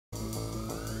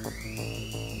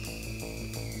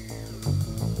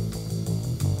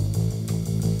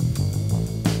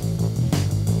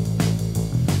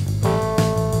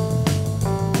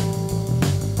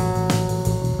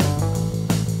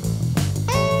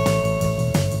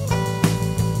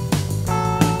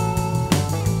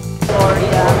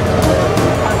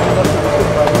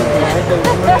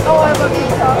I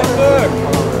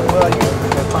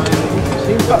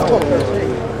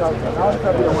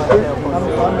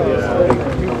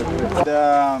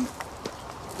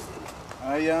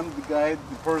am the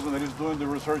person that is doing the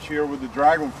research here with the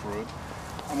dragon fruit.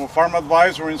 I'm a farm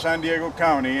advisor in San Diego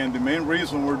County, and the main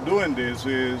reason we're doing this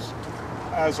is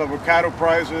as avocado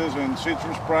prices and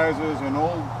citrus prices and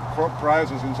all crop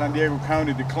prices in San Diego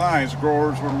County declines,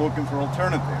 growers were looking for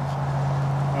alternatives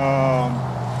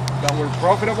that were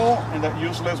profitable and that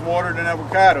use less water than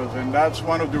avocados, and that's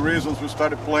one of the reasons we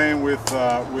started playing with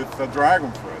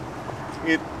dragon fruit.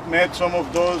 It met some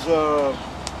of those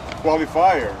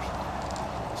qualifiers.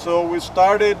 So we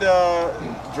started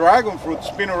dragon fruit. It's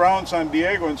been around San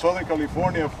Diego and Southern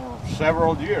California for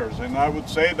several years, and I would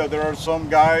say that there are some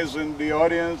guys in the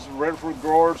audience, red fruit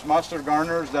growers, master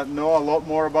gardeners, that know a lot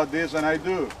more about this than I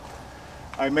do.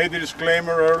 I made the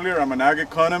disclaimer earlier, I'm an ag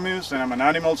economist and I'm an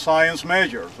animal science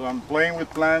major, so I'm playing with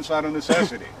plants out of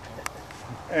necessity.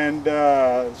 And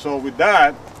so with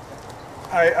that,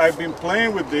 I've been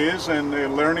playing with this and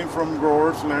learning from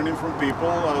growers, learning from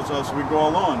people as we go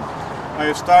along.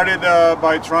 I started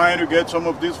by trying to get some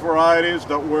of these varieties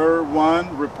that were,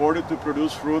 one, reported to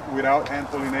produce fruit without hand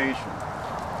pollination.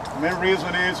 The main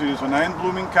reason is it is a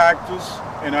night-blooming cactus,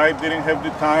 and I didn't have the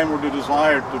time or the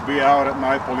desire to be out at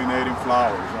night pollinating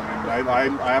flowers. I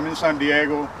mean, I am in San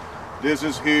Diego, this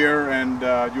is here, and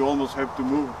you almost have to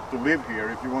move to live here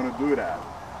if you want to do that.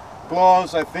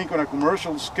 Plus, I think on a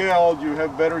commercial scale, you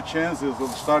have better chances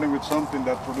of starting with something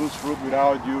that produces fruit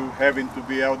without you having to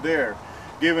be out there.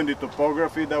 Given the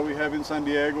topography that we have in San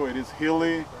Diego, it is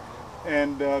hilly,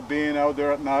 and being out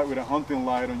there at night with a hunting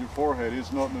light on your forehead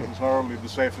is not necessarily the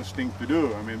safest thing to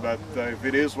do. I mean, but if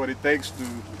it is what it takes to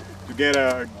get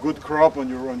a good crop on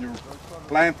your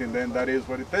planting, then that is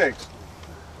what it takes.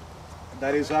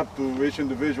 That is up to each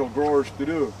individual growers to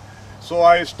do. So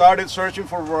I started searching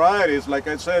for varieties, like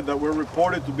I said, that were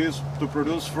reported to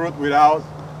produce fruit without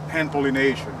hand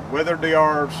pollination. Whether they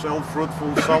are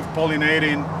self-fruitful,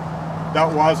 self-pollinating,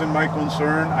 that wasn't my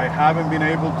concern. I haven't been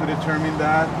able to determine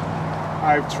that.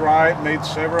 I've tried, made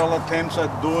several attempts at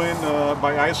doing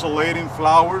by isolating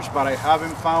flowers, but I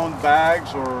haven't found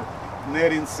bags or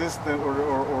netting system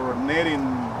or netting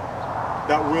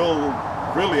that will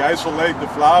really isolate the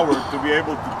flower to be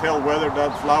able to tell whether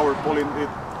that flower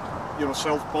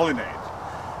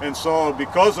self-pollinates. And so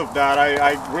because of that,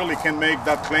 I really can't make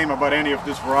that claim about any of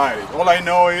these varieties. All I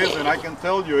know is, and I can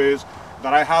tell you, is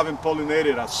that I haven't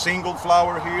pollinated a single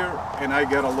flower here, and I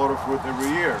get a lot of fruit every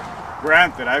year.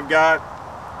 Granted, I've got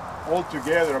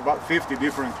altogether about 50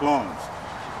 different clones.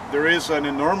 There is an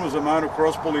enormous amount of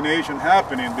cross-pollination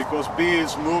happening because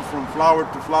bees move from flower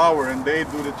to flower, and they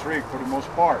do the trick for the most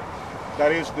part.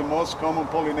 That is the most common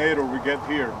pollinator we get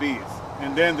here, bees.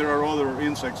 And then there are other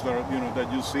insects that are,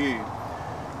 that you see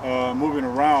moving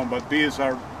around, but bees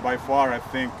are by far, I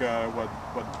think,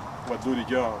 what do the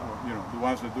job, the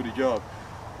ones that do the job.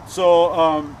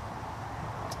 So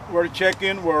we're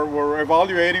checking, we're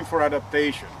evaluating for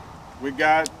adaptation. We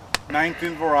got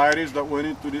 19 varieties that went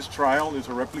into this trial. It's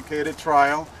a replicated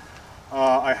trial.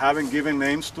 I haven't given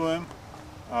names to them.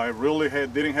 I really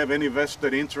didn't have any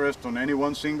vested interest on any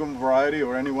one single variety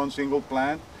or any one single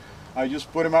plant. I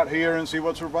just put them out here and see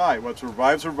what survived. What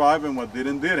survived, survived, and what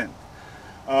didn't.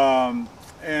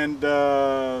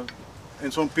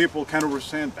 And some people kind of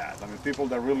resent that. I mean, people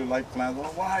that really like plants,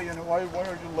 well, why are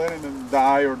you letting them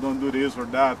die or don't do this or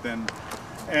that?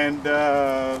 And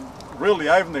really,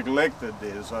 I've neglected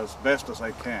this as best as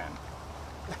I can.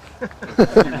 If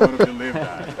you want to believe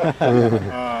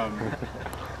that.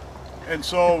 And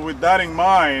so with that in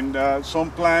mind,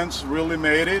 some plants really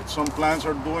made it. Some plants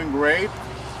are doing great.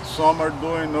 Some are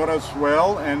doing not as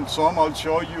well, and some I'll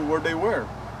show you where they were,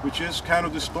 which is kind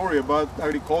of the story about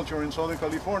agriculture in Southern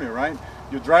California, right?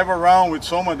 You drive around with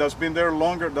someone that's been there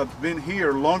longer, that's been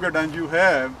here longer than you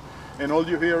have, and all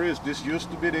you hear is, this used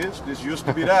to be this used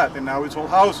to be that, and now it's all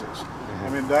houses. I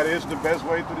mean, that is the best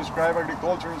way to describe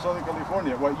agriculture in Southern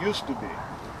California, what used to be.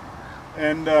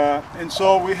 And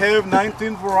so we have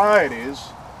 19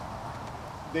 varieties.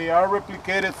 They are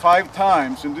replicated 5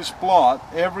 times in this plot.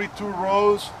 Every 2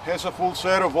 rows has a full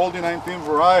set of all the 19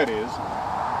 varieties.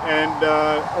 And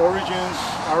origins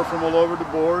are from all over the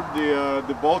board.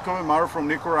 The bulk of them are from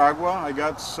Nicaragua. I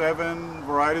got 7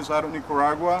 varieties out of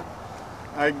Nicaragua.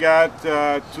 I got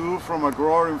 2 from a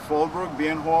grower in Fallbrook,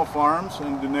 Bien Hoa Farms,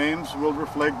 and the names will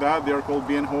reflect that. They are called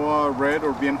Bien Hoa Red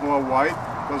or Bien Hoa White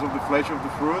because of the flesh of the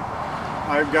fruit.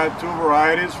 I've got 2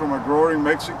 varieties from a grower in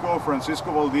Mexico,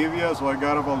 Francisco Valdivia, so I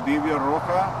got a Valdivia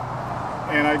Roja,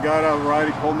 and I got a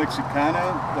variety called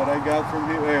Mexicana that I got from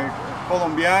him,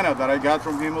 Colombiana that I got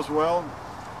from him as well.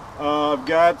 I've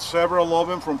got several of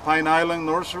them from Pine Island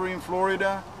Nursery in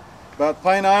Florida. But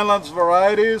Pine Island's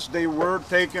varieties, they were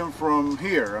taken from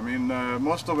here. I mean,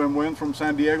 most of them went from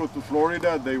San Diego to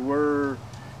Florida. They were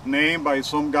named by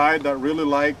some guy that really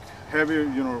liked heavy,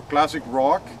 you know, classic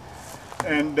rock.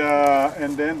 And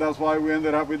then that's why we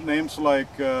ended up with names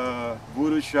like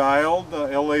Voodoo Child,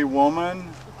 LA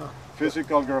Woman,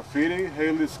 Physical Graffiti,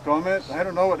 Haley's Comet. I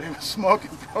don't know what he was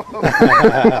smoking probably.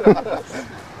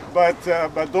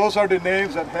 But those are the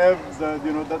names that have the,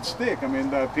 you know, that stick. I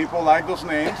mean, people like those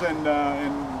names, and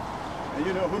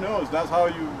you know, who knows? That's how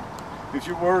you. If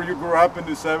you grew up in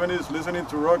the 70s listening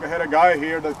to rock. I had a guy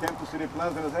here that came to City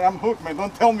Plants and I said, "I'm hooked, man.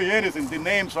 Don't tell me anything. The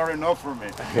names are enough for me."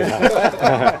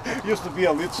 Used to be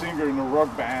a lead singer in a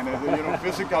rock band, and, you know,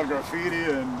 Physical Graffiti,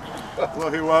 and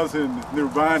well, he was in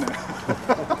Nirvana.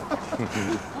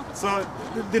 So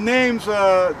the names.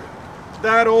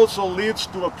 That also leads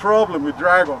to a problem with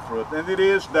dragon fruit, and it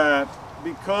is that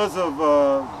because of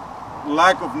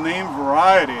lack of name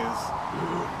varieties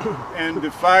and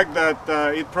the fact that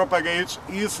it propagates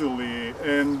easily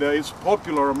and it's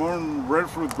popular among red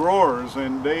fruit growers,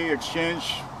 and they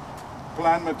exchange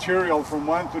plant material from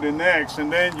one to the next,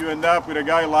 and then you end up with a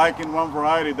guy liking one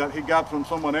variety that he got from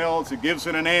someone else. He gives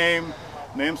it a name,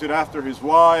 names it after his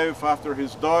wife, after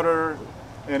his daughter,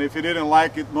 and if he didn't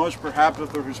like it much, perhaps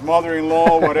after his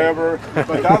mother-in-law, whatever.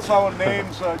 But that's how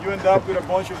names, you end up with a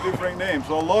bunch of different names.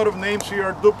 So a lot of names here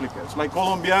are duplicates, like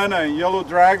Colombiana and Yellow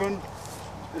Dragon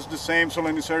is the same,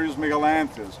 Solenicerius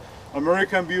megalanthus.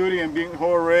 American Beauty and Bing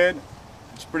Hoa Red,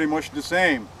 it's pretty much the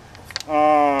same.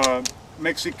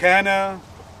 Mexicana,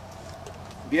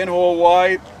 Bien Hoa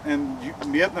White, and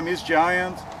Vietnamese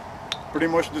Giant, pretty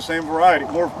much the same variety.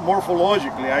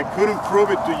 Morphologically, I couldn't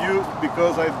prove it to you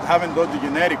because I haven't done the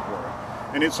genetic work.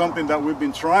 And it's something that we've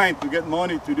been trying to get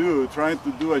money to do, trying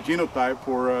to do a genotype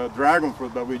for dragon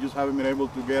fruit, but we just haven't been able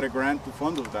to get a grant to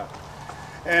fund of that.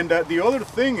 And the other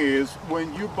thing is,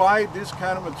 when you buy this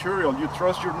kind of material, you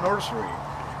trust your nursery,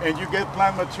 and you get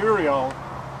plant material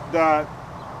that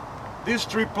these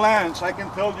three plants, I can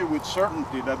tell you with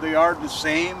certainty that they are the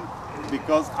same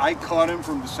because I caught them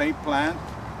from the same plant.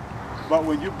 But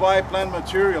when you buy plant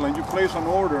material and you place an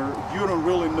order, you don't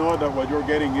really know that what you're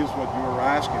getting is what you are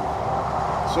asking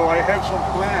for. So I have some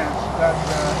plants that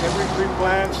every three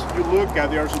plants you look at,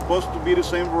 they are supposed to be the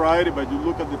same variety, but you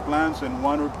look at the plants and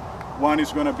one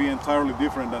is going to be entirely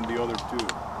different than the other two.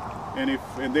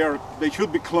 And they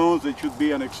should be clones, they should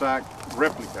be an exact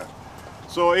replica.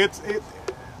 So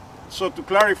so to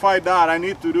clarify that, I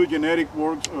need to do genetic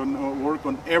work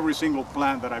on every single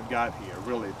plant that I've got here,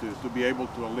 really, to be able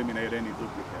to eliminate any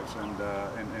duplicates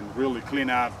and really clean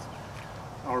out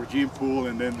our gene pool,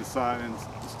 and then decide and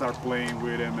start playing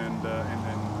with them and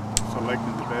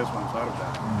selecting the best ones out of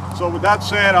that. So with that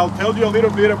said, I'll tell you a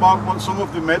little bit about some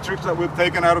of the metrics that we've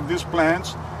taken out of these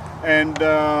plants, and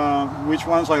which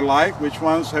ones I like, which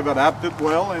ones have adapted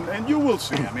well, and you will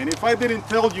see. I mean, if I didn't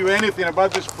tell you anything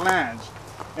about these plants,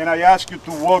 and I ask you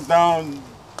to walk down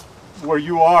where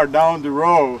you are, down the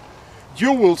road,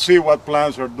 you will see what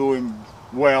plants are doing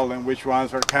well and which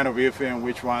ones are kind of iffy and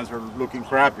which ones are looking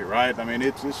crappy, right? I mean,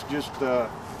 it's just the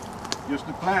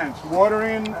plants.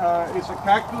 Watering, it's a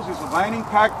cactus, it's a vining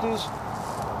cactus,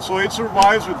 so it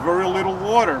survives with very little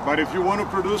water. But if you want to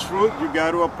produce fruit, you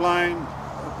got to apply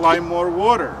more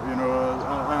water, you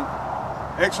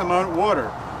know, X amount of water.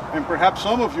 And perhaps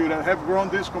some of you that have grown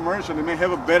this commercially may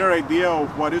have a better idea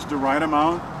of what is the right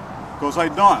amount, because I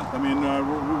don't. I mean,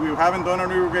 we haven't done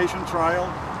an irrigation trial.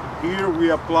 Here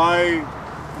we apply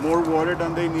more water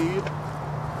than they need,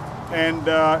 and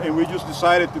we just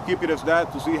decided to keep it as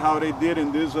that to see how they did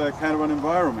in this kind of an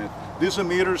environment. These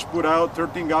emitters put out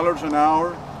 13 gallons an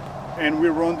hour, and we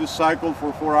run this cycle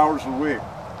for 4 hours a week.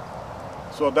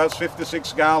 So that's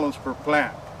 56 gallons per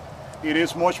plant. It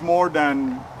is much more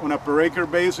than on a per acre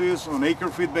basis, on acre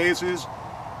feet basis.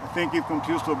 I think it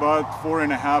computes to about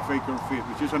 4.5 acre feet,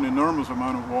 which is an enormous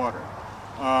amount of water.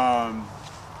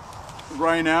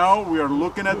 Right now, we are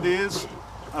looking at this,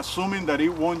 assuming that it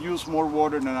won't use more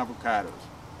water than avocados.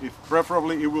 If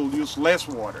preferably, it will use less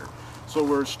water. So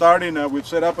we're starting, we've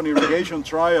set up an irrigation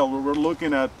trial where we're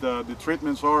looking at the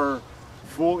treatments are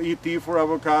full ET for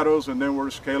avocados, and then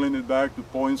we're scaling it back to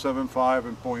 0.75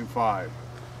 and 0.5.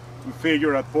 We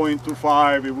figure at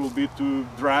 0.25 it will be too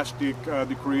drastic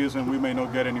decrease and we may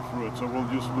not get any fruit. So we'll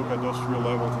just look at those three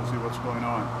levels and see what's going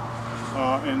on.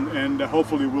 And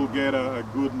hopefully we'll get a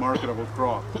good marketable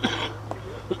crop.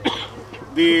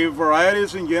 The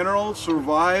varieties in general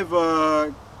survive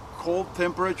cold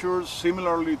temperatures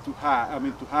similarly to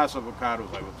Hass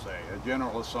avocados, I would say, a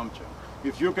general assumption.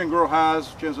 If you can grow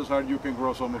Hass, chances are you can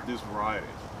grow some of these varieties.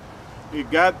 It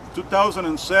got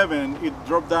 2007, it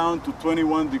dropped down to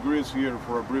 21 degrees here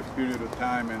for a brief period of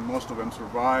time, and most of them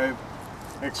survived,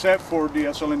 except for the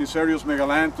Solenicerius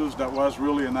megalanthus that was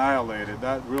really annihilated.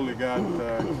 That really got,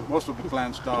 most of the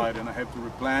plants died, and I had to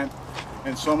replant.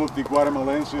 And some of the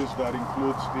Guatemalenses, that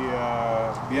includes the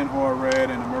Bienhoa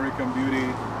Red and American Beauty,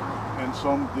 and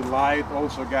some Delight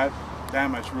also got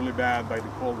damaged really bad by the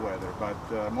cold weather. But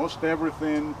most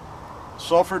everything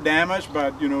suffered damage,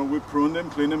 but you know, we pruned them,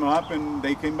 cleaned them up, and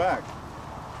they came back.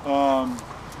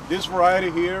 This variety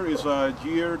here is 2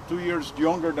 years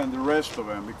younger than the rest of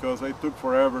them, because it took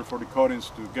forever for the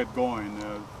cuttings to get going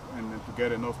and to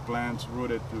get enough plants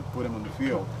rooted to put them on the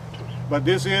field. But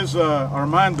this is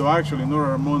Armando, actually, not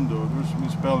Armando. There's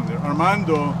misspelling there.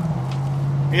 Armando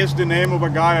is the name of a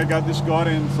guy I got these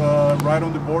cuttings right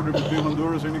on the border between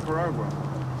Honduras and Nicaragua.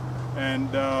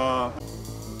 And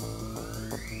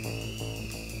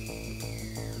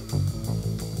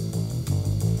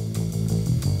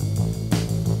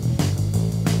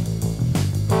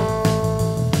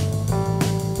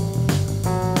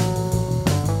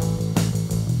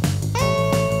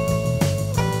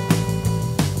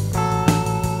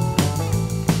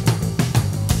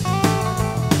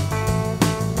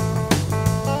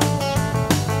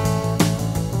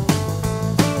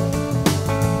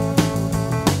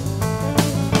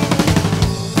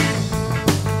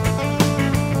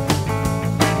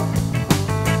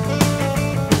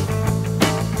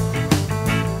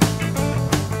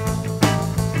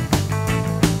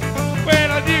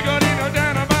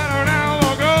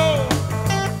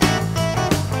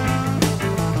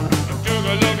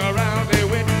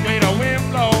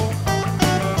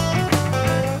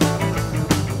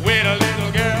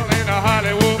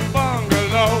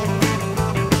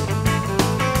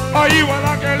are you a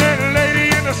lucky little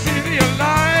lady in the city of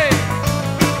light?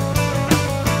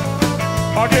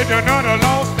 Or did you know the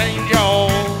lost angel?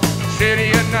 City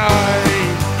of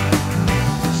night,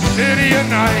 city of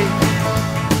night,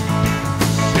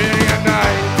 city of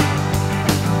night,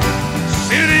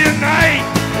 city of night.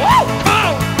 Woo!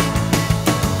 Oh!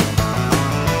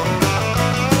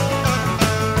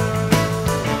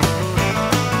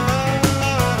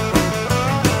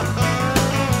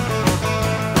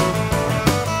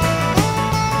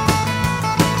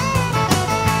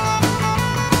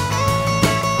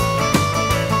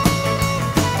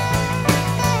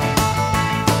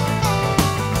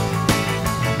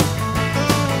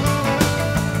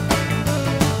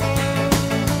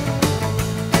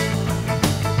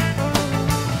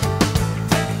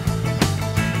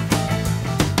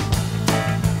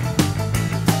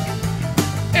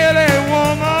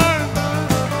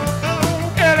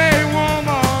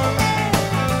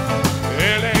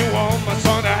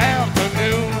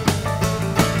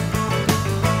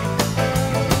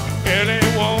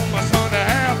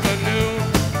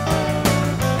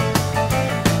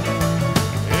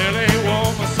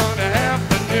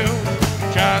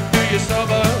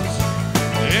 Suburbs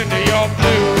into your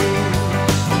blues,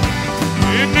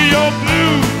 into your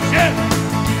blues, yeah,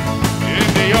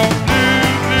 into your blue,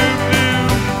 blue, blue,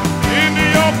 into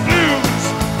your blues.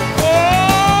 Oh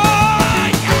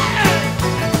yeah!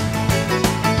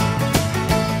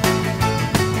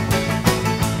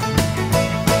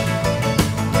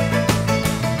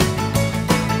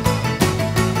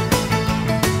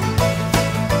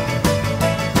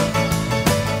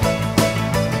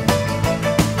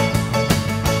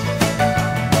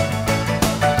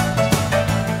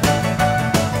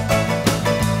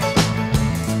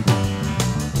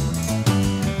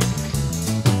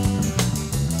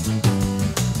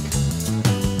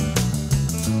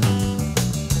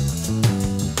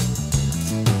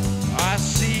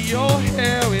 Your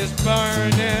hair is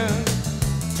burning,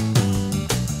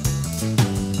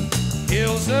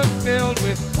 hills are filled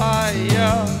with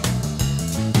fire.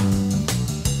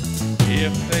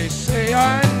 If they say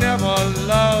I never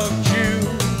loved you,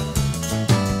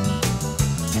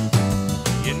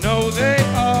 you know they